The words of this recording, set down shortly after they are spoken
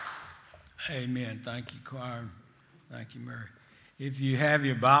Amen. Thank you, choir. Thank you, Mary. If you have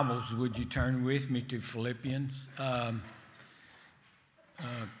your Bibles, would you turn with me to Philippians?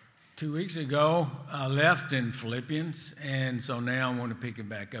 2 weeks ago, I left in Philippians, and so now I want to pick it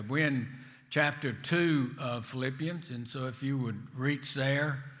back up. We're in chapter 2 of Philippians, and so if you would reach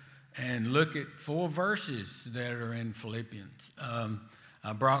there and look at 4 verses that are in Philippians.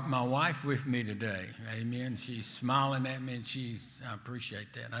 I brought my wife with me today. Amen. She's smiling at me, and I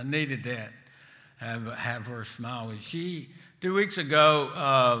appreciate that. I needed that, have her smile. 2 weeks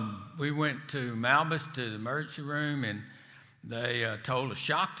ago, we went to Malbus to the emergency room, and they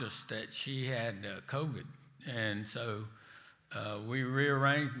shocked us that she had COVID. And so we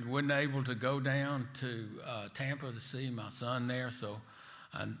rearranged, wasn't able to go down to Tampa to see my son there, so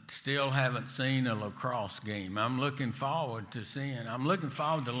I still haven't seen a lacrosse game. I'm looking forward to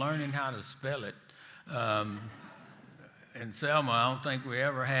learning how to spell it. In Selma, I don't think we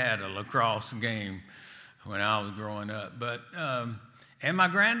ever had a lacrosse game when I was growing up. But and my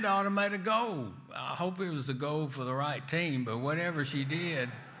granddaughter made a goal. I hope it was the goal for the right team, but whatever she did,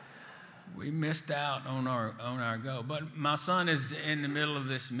 we missed out on our goal. But my son is in the middle of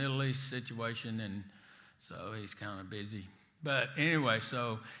this Middle East situation, and so he's kind of busy. But anyway,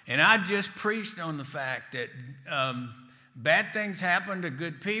 and I just preached on the fact that bad things happen to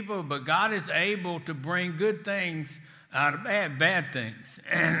good people, but God is able to bring good things out of bad things.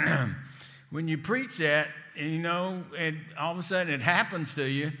 And when you preach that, and all of a sudden it happens to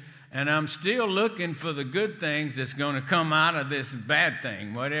you, and I'm still looking for the good things that's going to come out of this bad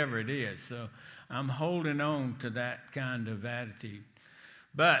thing, whatever it is. So I'm holding on to that kind of attitude.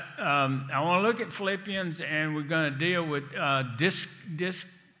 But I want to look at Philippians, and we're going to deal with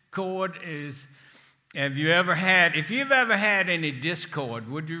discord. If you've ever had any discord,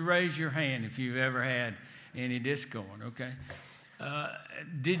 would you raise your hand if you've ever had any discord? Okay.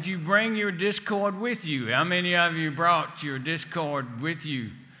 Did you bring your discord with you? How many of you brought your discord with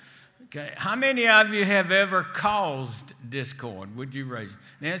you? Okay. How many of you have ever caused discord? Would you raise it?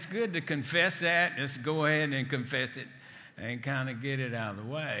 Now, it's good to confess that. Let's go ahead and confess it and kind of get it out of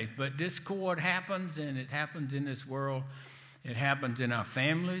the way. But discord happens, and it happens in this world. It happens in our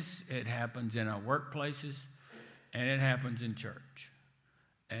families. It happens in our workplaces. And it happens in church.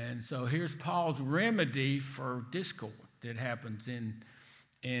 And so here's Paul's remedy for discord that happens in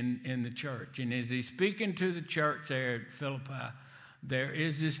the church. And as he's speaking to the church there at Philippi, there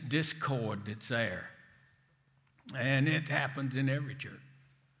is this discord that's there. And it happens in every church.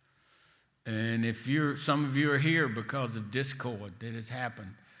 And some of you are here because of discord that has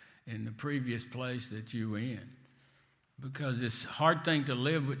happened in the previous place that you were in. Because it's a hard thing to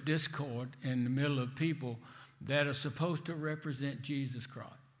live with discord in the middle of people that are supposed to represent Jesus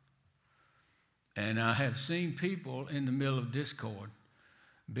Christ. And I have seen people in the middle of discord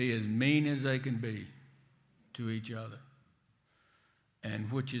be as mean as they can be to each other,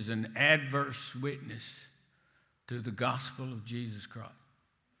 and which is an adverse witness to the gospel of Jesus Christ.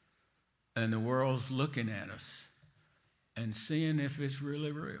 And the world's looking at us and seeing if it's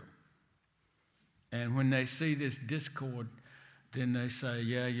really real. And when they see this discord, then they say,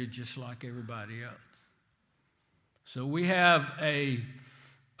 yeah, you're just like everybody else. So we have a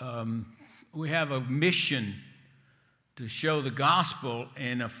mission to show the gospel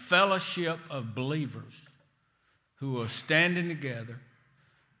in a fellowship of believers who are standing together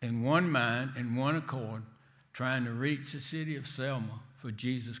in one mind, in one accord, trying to reach the city of Selma for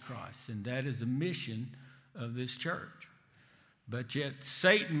Jesus Christ. And that is the mission of this church. But yet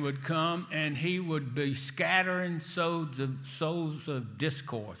Satan would come and he would be scattering souls of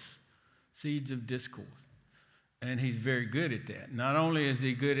discourse, seeds of discourse. And he's very good at that. Not only is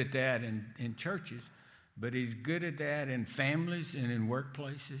he good at that in churches, but he's good at that in families and in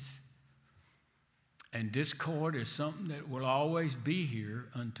workplaces. And discord is something that will always be here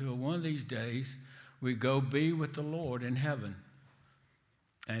until one of these days we go be with the Lord in heaven.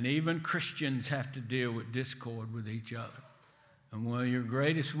 And even Christians have to deal with discord with each other. And one of your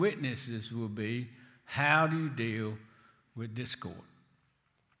greatest witnesses will be, how do you deal with discord?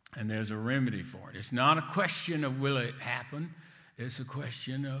 And there's a remedy for it. It's not a question of will it happen. It's a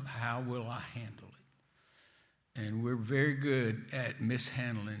question of how will I handle it. And we're very good at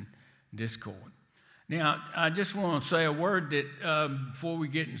mishandling discord. Now, I just want to say a word that before we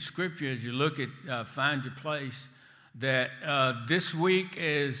get in Scripture, as you look at Find Your Place, that this week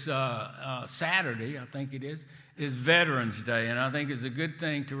is Saturday, I think it is Veterans Day. And I think it's a good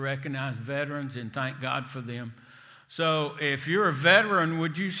thing to recognize veterans and thank God for them. So if you're a veteran,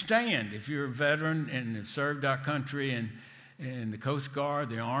 would you stand? If you're a veteran and have served our country in the Coast Guard,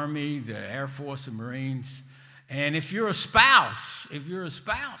 the Army, the Air Force, the Marines, And if you're a spouse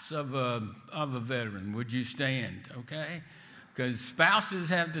of a veteran, would you stand, okay? Because spouses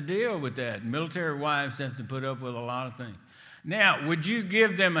have to deal with that. Military wives have to put up with a lot of things. Now, would you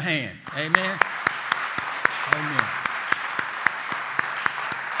give them a hand? Amen? Amen.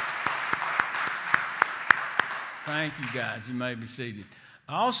 Thank you, guys. You may be seated.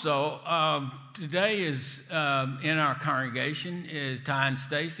 Also, today is in our congregation is Ty and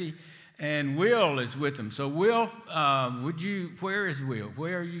Stacy, and Will is with them. So, Will, where is Will?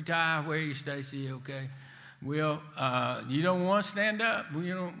 Where are you, Ty? Where are you, Stacy? Okay. Will, you don't want to stand up? Well,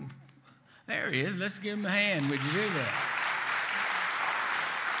 you don't. There he is. Let's give him a hand. Would you do that?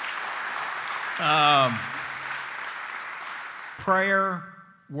 Prayer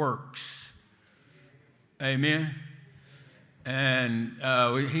works. Amen. And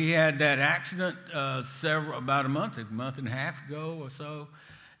he had that accident about a month and a half ago or so,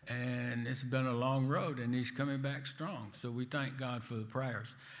 and it's been a long road, and he's coming back strong. So we thank God for the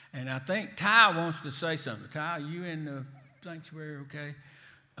prayers. And I think Ty wants to say something. Ty, you in the sanctuary, okay?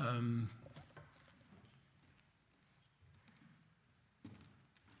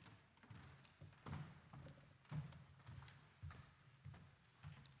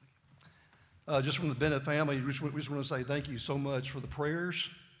 Just from the Bennett family, we just want to say thank you so much for the prayers,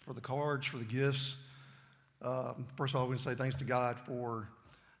 for the cards, for the gifts. First of all, I want to say thanks to God for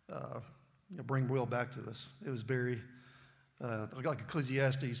bringing Will back to us. It was very, like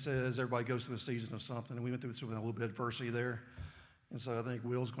Ecclesiastes says, everybody goes through a season of something, and we went through a little bit of adversity there. And so I think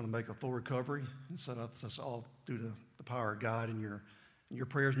Will's going to make a full recovery. And so that's all due to the power of God and your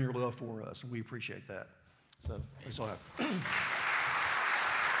prayers and your love for us, and we appreciate that. So that's all I have.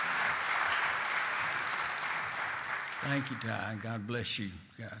 Thank you, Ty. God bless you,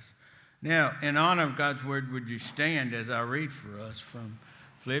 guys. Now, in honor of God's word, would you stand as I read for us from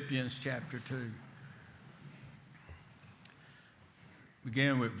Philippians chapter 2.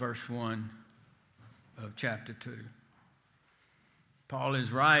 Begin with verse 1 of chapter 2. Paul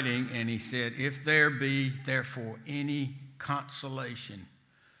is writing, and he said, "If there be, therefore, any consolation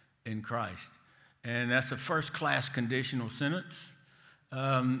in Christ." And that's a first-class conditional sentence.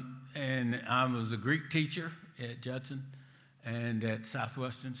 And I was a Greek teacher at Judson and at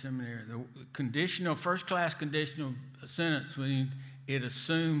Southwestern Seminary. The first-class conditional sentence, when it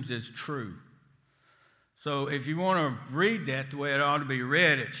assumes it's true. So if you want to read that the way it ought to be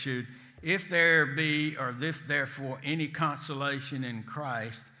read, it should, if there be, or if therefore any consolation in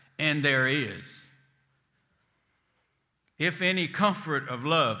Christ, and there is. If any comfort of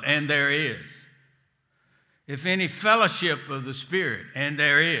love, and there is. If any fellowship of the Spirit, and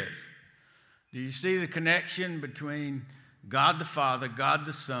there is. Do you see the connection between God the Father, God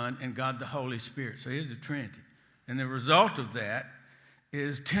the Son, and God the Holy Spirit? So here's the Trinity. And the result of that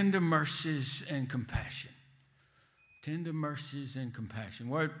is tender mercies and compassion. Tender mercies and compassion.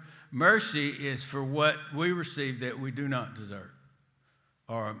 Word mercy is for what we receive that we do not deserve.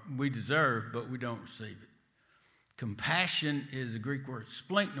 Or we deserve, but we don't receive it. Compassion is the Greek word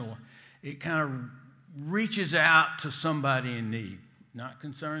splinkno. It kind of reaches out to somebody in need, not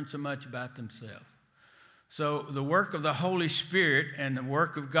concerned so much about themselves. So the work of the Holy Spirit and the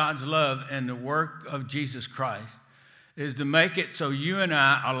work of God's love and the work of Jesus Christ is to make it so you and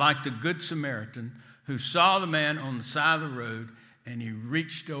I are like the Good Samaritan who saw the man on the side of the road and he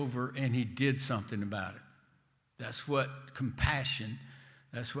reached over and he did something about it. That's what compassion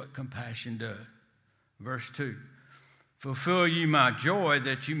does. Verse 2, fulfill ye my joy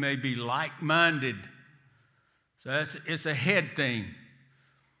that you may be like-minded. So it's a head thing.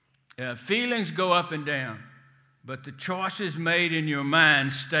 Feelings go up and down, but the choices made in your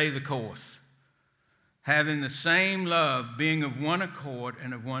mind stay the course. Having the same love, being of one accord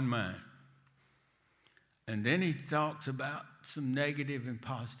and of one mind. And then he talks about some negative and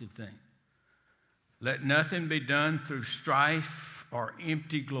positive things. Let nothing be done through strife or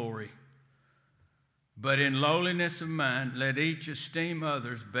empty glory, but in lowliness of mind, let each esteem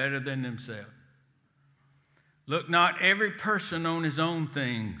others better than themselves. Look not every person on his own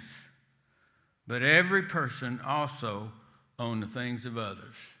things, but every person also on the things of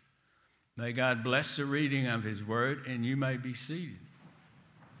others. May God bless the reading of his word, and you may be seated.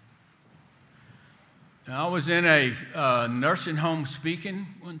 I was in a nursing home speaking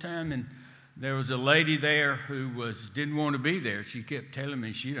one time, and there was a lady there who didn't want to be there. She kept telling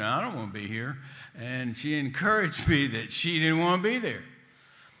me, I don't want to be here. And she encouraged me that she didn't want to be there.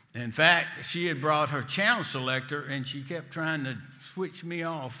 In fact, she had brought her channel selector, and she kept trying to switch me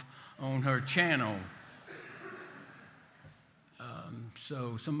off on her channel.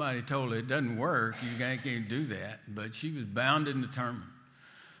 So somebody told her it doesn't work. You can't do that. But she was bound and determined.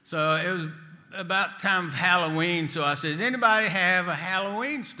 So it was about time of Halloween, so I said, does anybody have a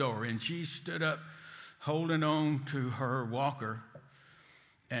Halloween story? And she stood up holding on to her walker.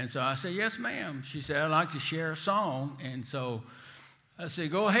 And so I said, yes, ma'am. She said, I'd like to share a song. And so I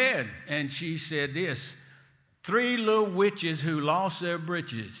said, go ahead. And she said this, 3 little witches who lost their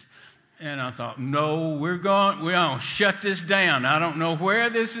britches. And I thought, no, we're going to shut this down. I don't know where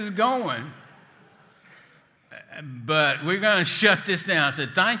this is going, but we're going to shut this down. I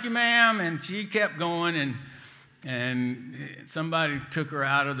said, thank you, ma'am. And she kept going, and somebody took her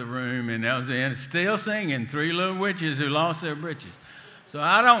out of the room, and that was the end. Still singing, 3 little witches who lost their britches. So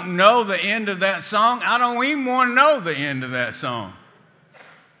I don't know the end of that song. I don't even want to know the end of that song.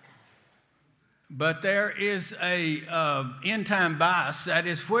 But there is a end-time bias. That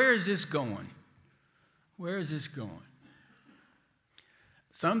is, where is this going? Where is this going?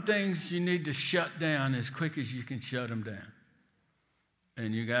 Some things you need to shut down as quick as you can shut them down.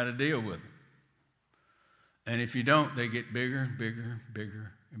 And you got to deal with them. And if you don't, they get bigger and bigger,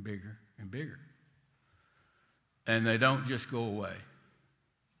 bigger and bigger and bigger. And they don't just go away.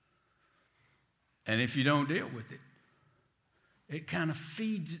 And if you don't deal with it, it kind of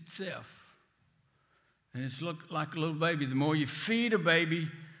feeds itself. And it's like a little baby. The more you feed a baby,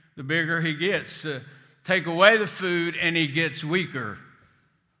 the bigger he gets. Take away the food, and he gets weaker.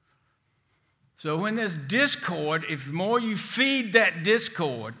 So when there's discord, if the more you feed that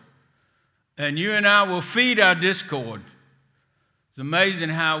discord, and you and I will feed our discord, it's amazing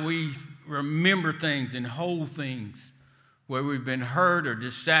how we remember things and hold things where we've been hurt or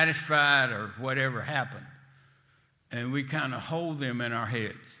dissatisfied or whatever happened. And we kind of hold them in our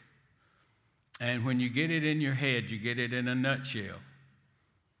heads. And when you get it in your head, you get it in a nutshell.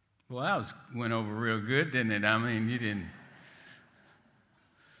 Well, that went over real good, didn't it? I mean, you didn't.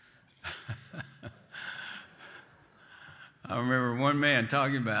 I remember one man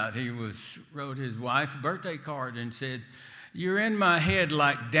talking about, wrote his wife a birthday card and said, you're in my head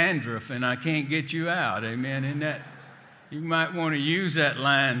like dandruff and I can't get you out. Amen. Isn't that? You might want to use that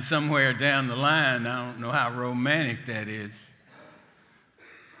line somewhere down the line. I don't know how romantic that is.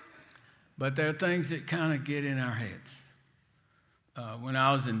 But there are things that kind of get in our heads. When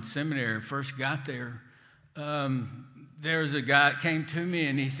I was in seminary, first got there, there was a guy that came to me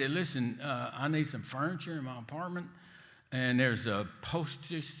and he said, listen, I need some furniture in my apartment. And there's a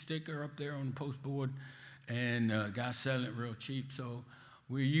postage sticker up there on the post board, and a guy selling it real cheap. So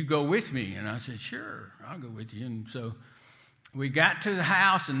will you go with me? And I said, sure, I'll go with you. And so we got to the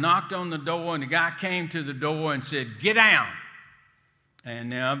house and knocked on the door, and the guy came to the door and said, get down. And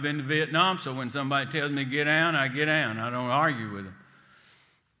now I've been to Vietnam, so when somebody tells me get down, I get down. I don't argue with them.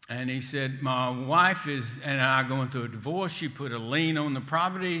 And he said, my wife and I are going through a divorce. She put a lien on the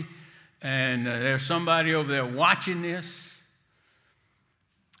property, and there's somebody over there watching this.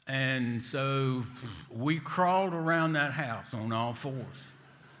 And so we crawled around that house on all fours,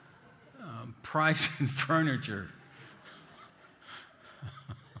 pricing furniture.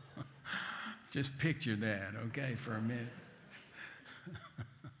 Just picture that, okay, for a minute.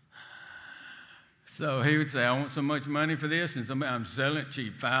 So he would say, I want so much money for this, and somebody, I'm selling it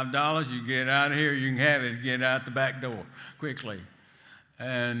cheap, $5, you get out of here, you can have it, get out the back door quickly.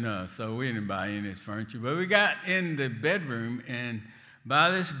 And so we didn't buy any of this furniture. But we got in the bedroom, and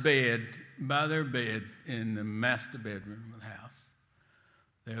by their bed in the master bedroom of the house,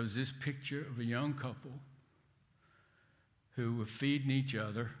 there was this picture of a young couple who were feeding each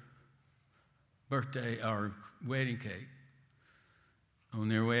other birthday or wedding cake on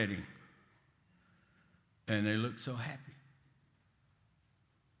their wedding. And they looked so happy.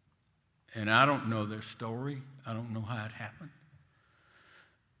 And I don't know their story. I don't know how it happened.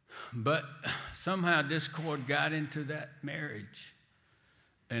 But somehow discord got into that marriage,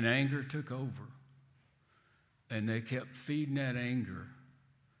 and anger took over. And they kept feeding that anger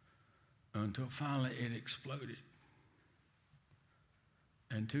until finally it exploded.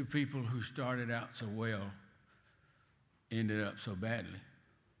 And 2 people who started out so well ended up so badly.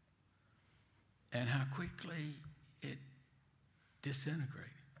 And how quickly it disintegrated.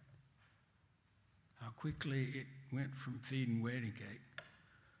 How quickly it went from feeding wedding cake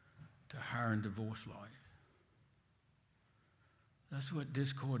to hiring divorce lawyers. That's what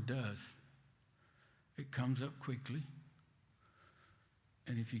discord does. It comes up quickly,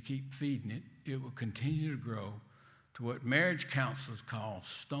 and if you keep feeding it, it will continue to grow to what marriage counselors call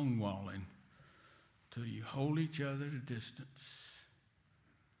stonewalling, till you hold each other at a distance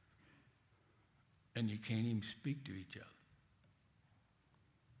and you can't even speak to each other.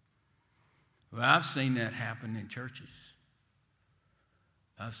 Well, I've seen that happen in churches.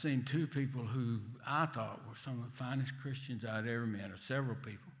 I've seen 2 people who I thought were some of the finest Christians I'd ever met, or several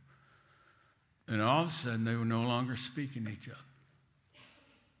people. And all of a sudden, they were no longer speaking to each other.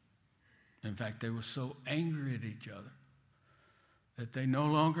 In fact, they were so angry at each other that they no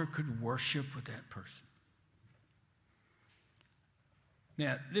longer could worship with that person.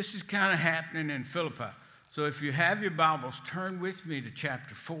 Now, this is kind of happening in Philippi. So if you have your Bibles, turn with me to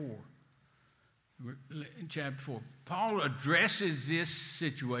chapter 4. In chapter 4, Paul addresses this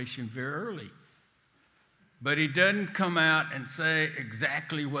situation very early. But he doesn't come out and say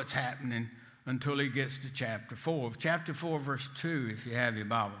exactly what's happening until he gets to chapter 4. Chapter 4, verse 2, if you have your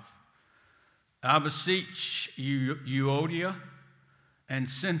Bibles. I beseech you, Euodia and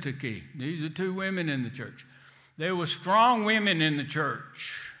Syntyche. These are two women in the church. They were strong women in the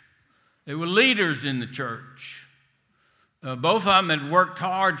church. They were leaders in the church. Both of them had worked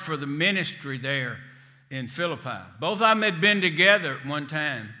hard for the ministry there in Philippi. Both of them had been together at one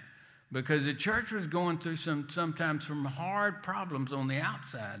time because the church was going through sometimes some hard problems on the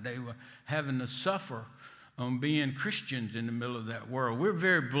outside. They were having to suffer on being Christians in the middle of that world. We're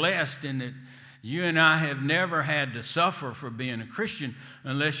very blessed in that you and I have never had to suffer for being a Christian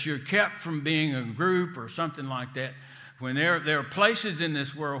unless you're kept from being a group or something like that. When there are places in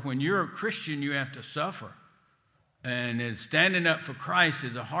this world when you're a Christian, you have to suffer. And standing up for Christ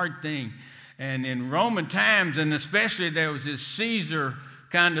is a hard thing. And in Roman times, and especially there was this Caesar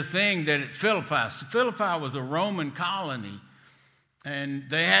kind of thing that at Philippi. Philippi was a Roman colony. And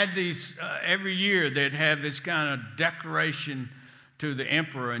they had these, every year they'd have this kind of declaration to the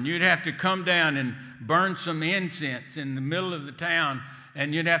emperor. And you'd have to come down and burn some incense in the middle of the town.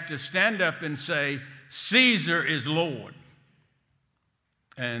 And you'd have to stand up and say, Caesar is Lord.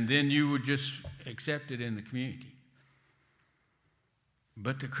 And then you would just accept it in the community.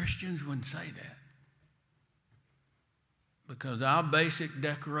 But the Christians wouldn't say that. Because our basic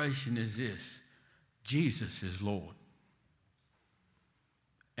declaration is this: Jesus is Lord.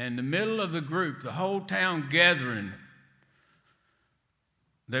 And in the middle of the group, the whole town gathering,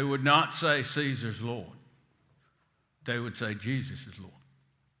 they would not say Caesar's Lord. They would say Jesus is Lord.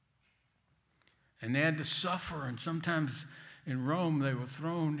 And they had to suffer, and sometimes in Rome they were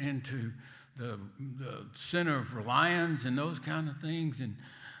thrown into the center of lions and those kind of things, and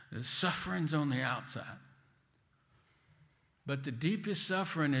the sufferings on the outside. But the deepest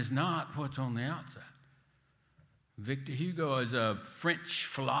suffering is not what's on the outside. Victor Hugo is a French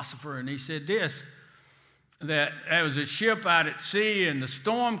philosopher, and he said this, that there was a ship out at sea, and the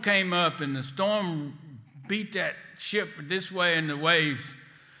storm came up, and the storm beat that ship this way in the waves.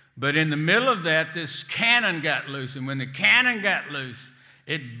 But in the middle of that, this cannon got loose, and when the cannon got loose,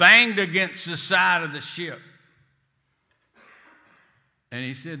 it banged against the side of the ship. And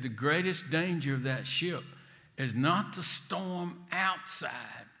he said the greatest danger of that ship is not the storm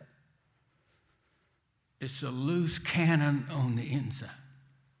outside. It's a loose cannon on the inside.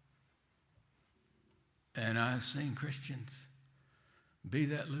 And I've seen Christians be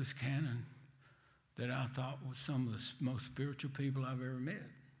that loose cannon that I thought was some of the most spiritual people I've ever met.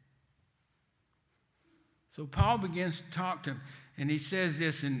 So Paul begins to talk to him, and he says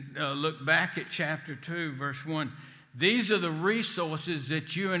this, and look back at chapter 2, verse 1. These are the resources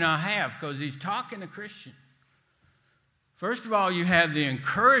that you and I have, because he's talking to Christians. First of all, you have the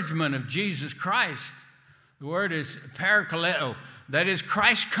encouragement of Jesus Christ. The word is parakaleo. That is,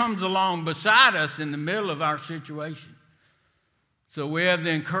 Christ comes along beside us in the middle of our situation. So we have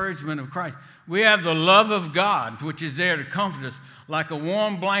the encouragement of Christ. We have the love of God, which is there to comfort us. Like a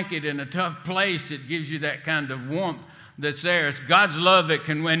warm blanket in a tough place, it gives you that kind of warmth that's there. It's God's love that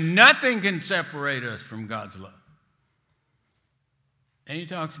can win. Nothing can separate us from God's love. And he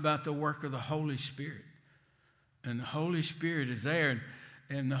talks about the work of the Holy Spirit. And the Holy Spirit is there.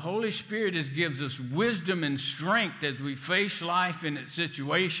 And the Holy Spirit gives us wisdom and strength as we face life in its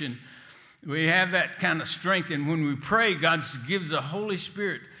situation. We have that kind of strength. And when we pray, God gives the Holy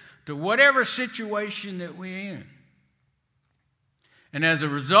Spirit to whatever situation that we're in. And as a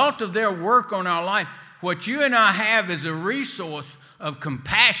result of their work on our life, what you and I have is a resource of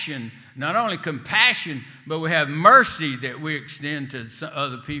compassion. Not only compassion, but we have mercy that we extend to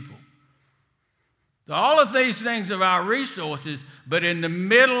other people. So all of these things are our resources, but in the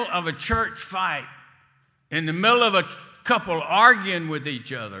middle of a church fight, in the middle of a couple arguing with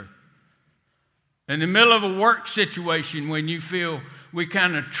each other, in the middle of a work situation when you feel we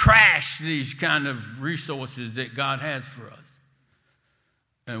kind of trash these kind of resources that God has for us.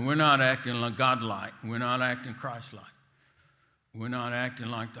 And we're not acting like God-like. We're not acting Christ-like. We're not acting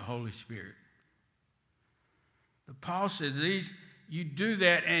like the Holy Spirit. But Paul says, you do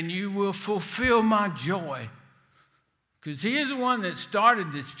that and you will fulfill my joy. Because he is the one that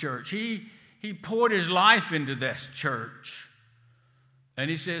started this church. He poured his life into this church. And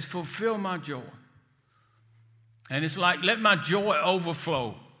he says, fulfill my joy. And it's like, let my joy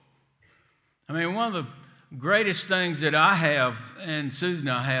overflow. I mean, one of the greatest things that I have, and Susan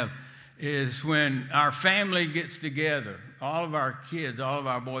and I have, is when our family gets together, all of our kids, all of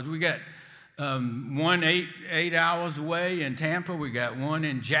our boys. We got one 8 hours away in Tampa. We got one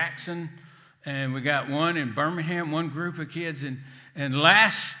in Jackson, and we got one in Birmingham, one group of kids. And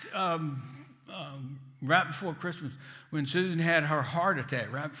last, right before Christmas, when Susan had her heart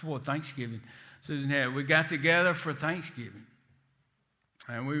attack, right before Thanksgiving, we got together for Thanksgiving.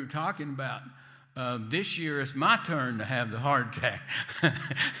 And we were talking about this year it's my turn to have the heart attack.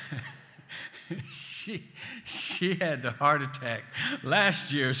 She had the heart attack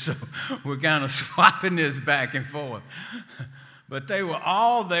last year, so we're kind of swapping this back and forth. But they were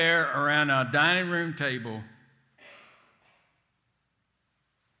all there around our dining room table,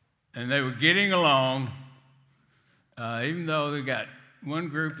 and they were getting along, even though they got one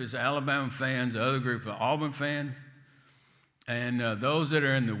group is Alabama fans, the other group are Auburn fans. And those that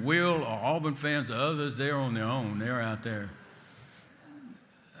are in the wheel are Auburn fans, the others, they're on their own. They're out there.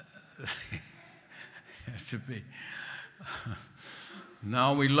 To be.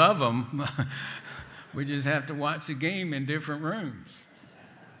 No, we love them. We just have to watch the game in different rooms.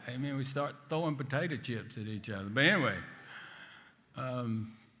 Amen. We start throwing potato chips at each other. But anyway,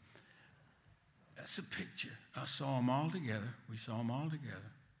 that's a picture. I saw them all together. We saw them all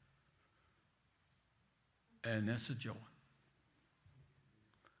together. And that's a joy.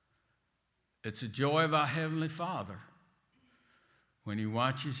 It's a joy of our Heavenly Father when He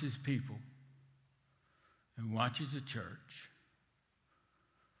watches His people and watches the church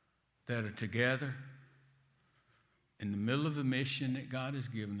that are together in the middle of the mission that God has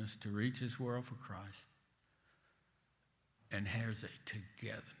given us to reach this world for Christ, and has a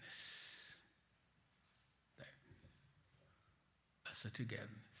togetherness there. That's a togetherness.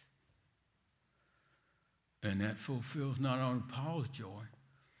 And that fulfills not only Paul's joy,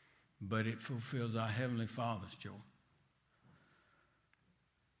 but it fulfills our Heavenly Father's joy.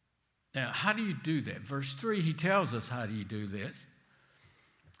 Now, how do you do that? Verse 3, he tells us how do you do this.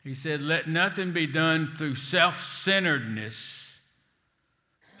 He said, let nothing be done through self-centeredness.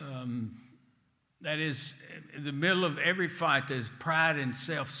 That is, in the middle of every fight, there's pride and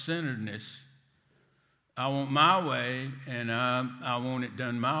self-centeredness. I want my way, and I want it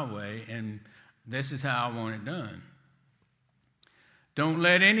done my way, and this is how I want it done. Don't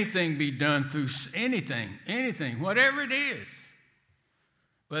let anything be done through anything, whatever it is.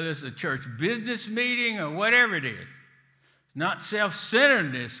 Whether it's a church business meeting or whatever it is. It's not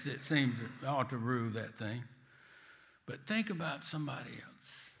self-centeredness that seems to ought to rule that thing. But think about somebody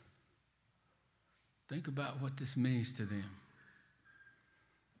else. Think about what this means to them.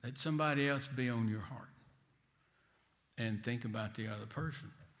 Let somebody else be on your heart. And think about the other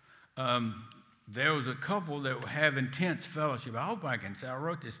person. There was a couple that have intense fellowship. I hope I can say, I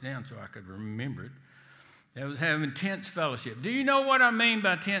wrote this down so I could remember it. They was having intense fellowship. Do you know what I mean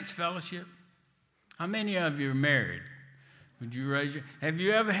by tense fellowship? How many of you are married? Would you raise your... Have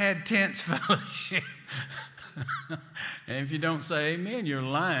you ever had tense fellowship? And if you don't say amen, you're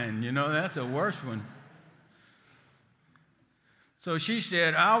lying. You know, that's the worst one. So she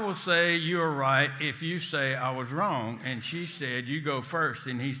said, I will say you're right if you say I was wrong. And she said, you go first.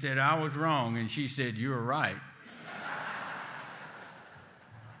 And he said, I was wrong. And she said, you're right.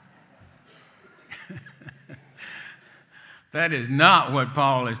 That is not what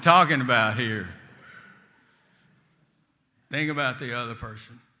Paul is talking about here. Think about the other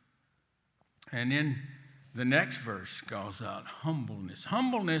person. And then the next verse calls out humbleness.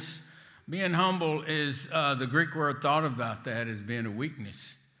 Humbleness, being humble is, the Greek word thought about that as being a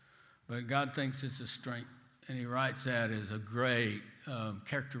weakness. But God thinks it's a strength. And he writes that as a great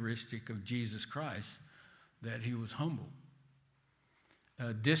characteristic of Jesus Christ, that he was humble.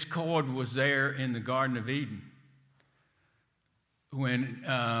 Discord was there in the Garden of Eden when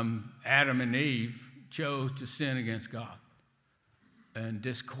Adam and Eve chose to sin against God. And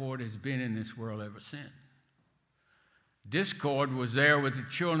discord has been in this world ever since. Discord was there with the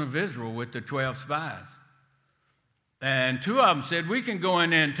children of Israel, with the 12 spies. And two of them said, we can go in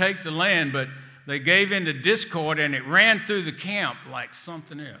there and take the land, but they gave in to discord, and it ran through the camp like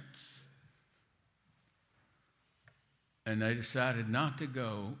something else. And they decided not to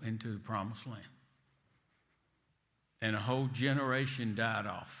go into the promised land. And a whole generation died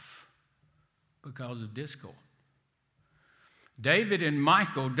off because of discord. David and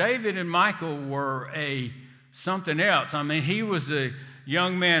Michael were something else. I mean, he was a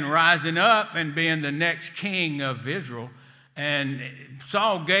young man rising up and being the next king of Israel. And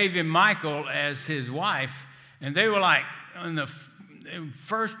Saul gave him Michal as his wife. And they were like, in the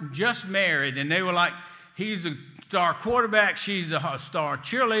first just married, and they were like, he's the star quarterback, she's the star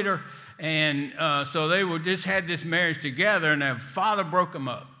cheerleader. And so they just had this marriage together, and their father broke them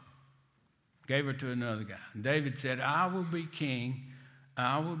up, gave her to another guy. And David said, I will be king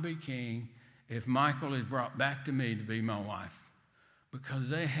if Michal is brought back to me to be my wife, because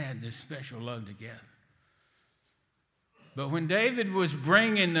they had this special love together. But when David was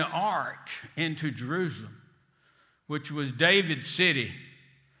bringing the ark into Jerusalem, which was David's city,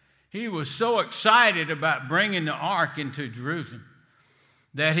 he was so excited about bringing the ark into Jerusalem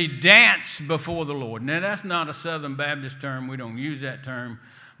that he danced before the Lord. Now, that's not a Southern Baptist term. We don't use that term.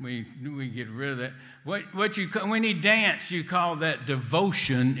 We get rid of that. When he danced, you call that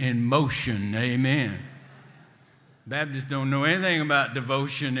devotion in motion. Amen. Baptists don't know anything about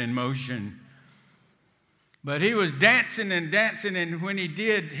devotion in motion. But he was dancing and dancing, and when he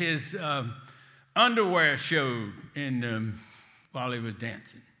did, his underwear showed while he was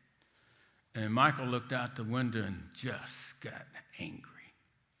dancing. And Michal looked out the window and just got angry.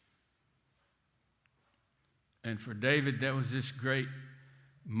 And for David, that was this great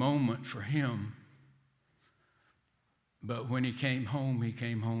moment for him. But when he came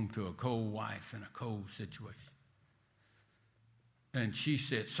home to a cold wife and a cold situation. And she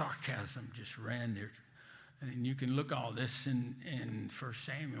said, sarcasm just ran there. And you can look all this in 1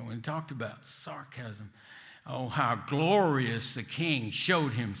 Samuel when he talked about sarcasm. Oh, how glorious the king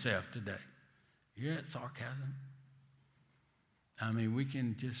showed himself today. You hear that sarcasm? I mean, we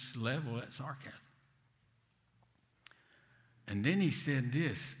can just level that sarcasm. And then he said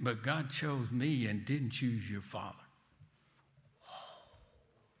this, but God chose me and didn't choose your father. Whoa.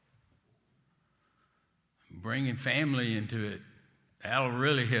 Bringing family into it, that'll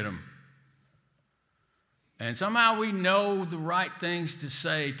really hit him. And somehow we know the right things to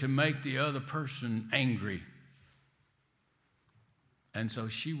say to make the other person angry. And so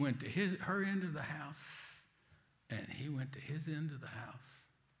she went to her end of the house, and he went to his end of the house.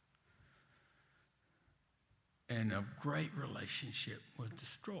 And a great relationship was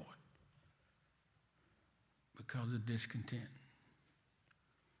destroyed because of discontent,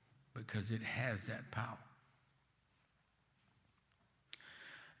 because it has that power.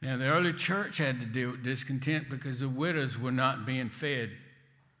 Now, the early church had to deal with discontent because the widows were not being fed.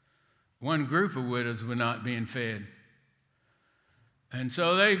 One group of widows were not being fed. And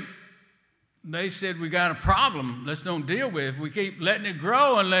so they said, we got a problem. Let's don't deal with it. If we keep letting it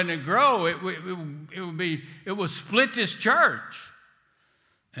grow and letting it grow, it will split this church.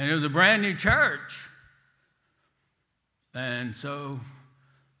 And it was a brand new church. And so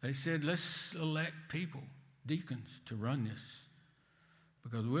they said, let's elect people, deacons, to run this.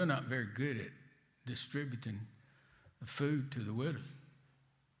 Because we're not very good at distributing the food to the widows.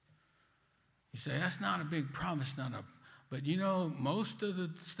 You say, that's not a big problem. It's not a... But you know, most of the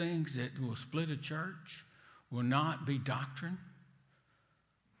things that will split a church will not be doctrine,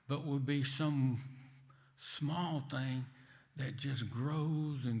 but will be some small thing that just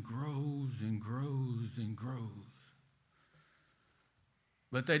grows and grows and grows and grows.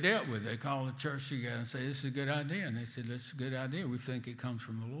 But they dealt with it. They called the church together and said, this is a good idea. And they said, this is a good idea. We think it comes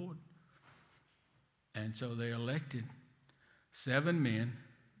from the Lord. And so they elected 7 men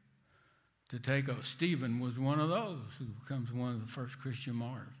to take over. Stephen was one of those who becomes one of the first Christian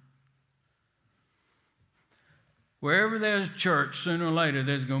martyrs. Wherever there's a church, sooner or later,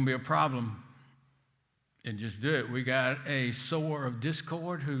 there's going to be a problem. And just do it. We got a sower of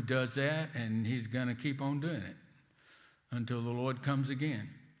discord who does that, and he's going to keep on doing it until the Lord comes again.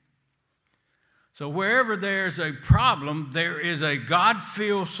 So wherever there's a problem, there is a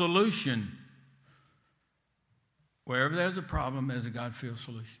God-filled solution. Wherever there's a problem, there's a God-filled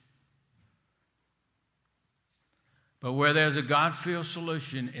solution. But where there's a God-filled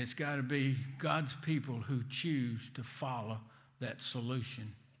solution, it's got to be God's people who choose to follow that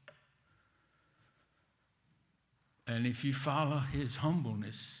solution. And if you follow his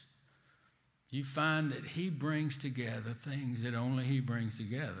humbleness, you find that he brings together things that only he brings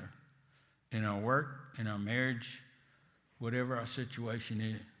together in our work, in our marriage, whatever our situation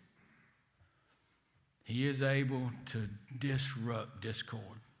is. He is able to disrupt discord.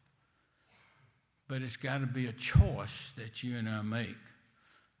 But it's got to be a choice that you and I make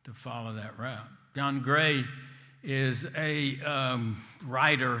to follow that route. John Gray is a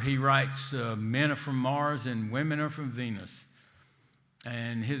writer. He writes Men Are From Mars and Women Are From Venus.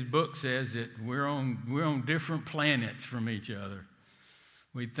 And his book says that we're on different planets from each other.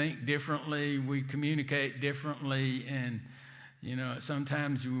 We think differently, we communicate differently, and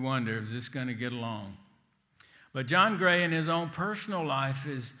sometimes we wonder, is this going to get along? But John Gray, in his own personal life,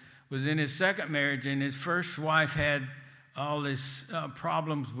 was in his second marriage, and his first wife had all these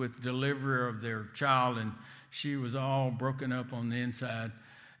problems with delivery of their child, and she was all broken up on the inside.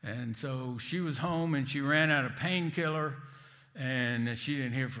 And so she was home, and she ran out of painkiller, and she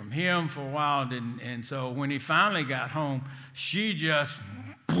didn't hear from him for a while. And so when he finally got home, she just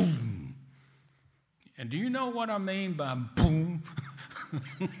boom. And do you know what I mean by boom?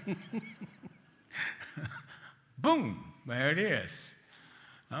 Boom, there it is.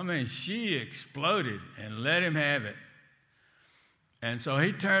 I mean, she exploded and let him have it. And so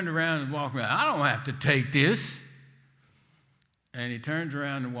he turned around and walked around. I don't have to take this. And he turns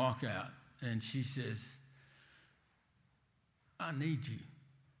around and walked out. And she says, I need you.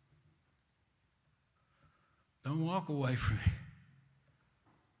 Don't walk away from me.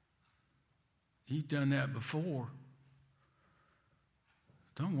 You've done that before.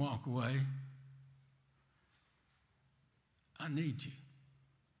 Don't walk away. I need you.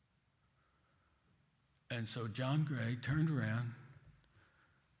 And so John Gray turned around,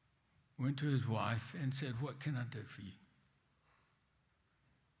 went to his wife, and said, what can I do for you?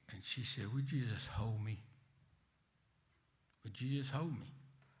 And she said, would you just hold me? Would you just hold me?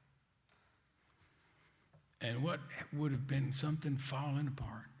 And what would have been something falling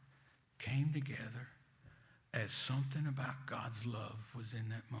apart came together as something about God's love was in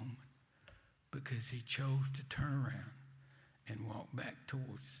that moment, because he chose to turn around and walk back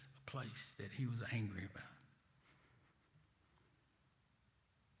towards a place that he was angry about.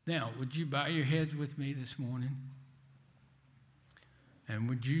 Now, would you bow your heads with me this morning? And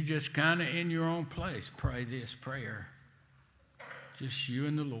would you just kind of in your own place pray this prayer? Just you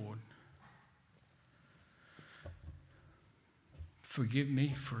and the Lord. Forgive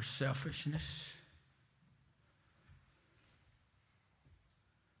me for selfishness,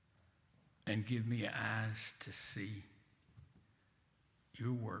 and give me eyes to see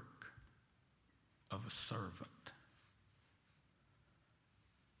your work of a servant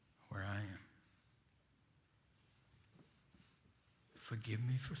where I am. Forgive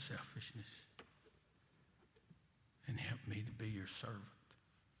me for selfishness, and help me to be your servant.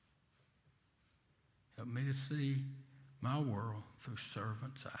 Help me to see my world through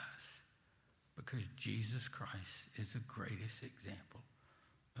servant's eyes, because Jesus Christ is the greatest example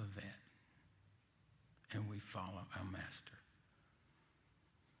of that. And we follow our master.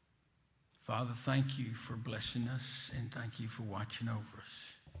 Father, thank you for blessing us, and thank you for watching over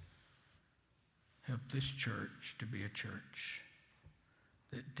us. Help this church to be a church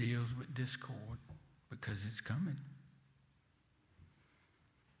that deals with discord, because it's coming.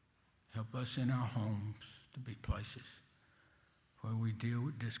 Help us in our homes to be places where we deal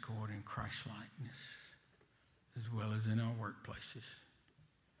with discord and Christ-likeness, as well as in our workplaces.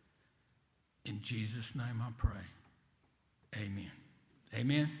 In Jesus' name I pray. Amen.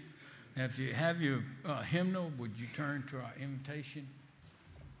 Amen. Now, if you have your hymnal, would you turn to our invitation?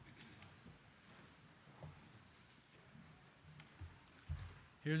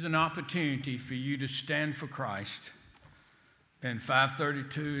 Here's an opportunity for you to stand for Christ. And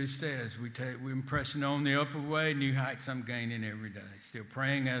 532, it says, we're pressing on the upward way, new heights I'm gaining every day. Still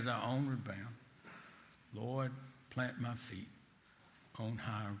praying as I onward bound. Lord, plant my feet on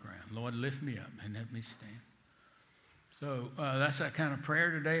higher ground. Lord, lift me up and let me stand. So that's that kind of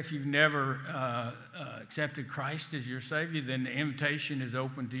prayer today. If you've never accepted Christ as your Savior, then the invitation is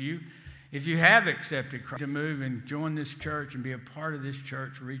open to you. If you have accepted Christ, to move and join this church and be a part of this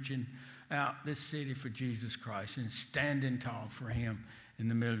church, reaching out this city for Jesus Christ and standing tall for him in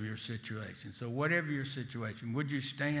the middle of your situation. So whatever your situation, would you stand?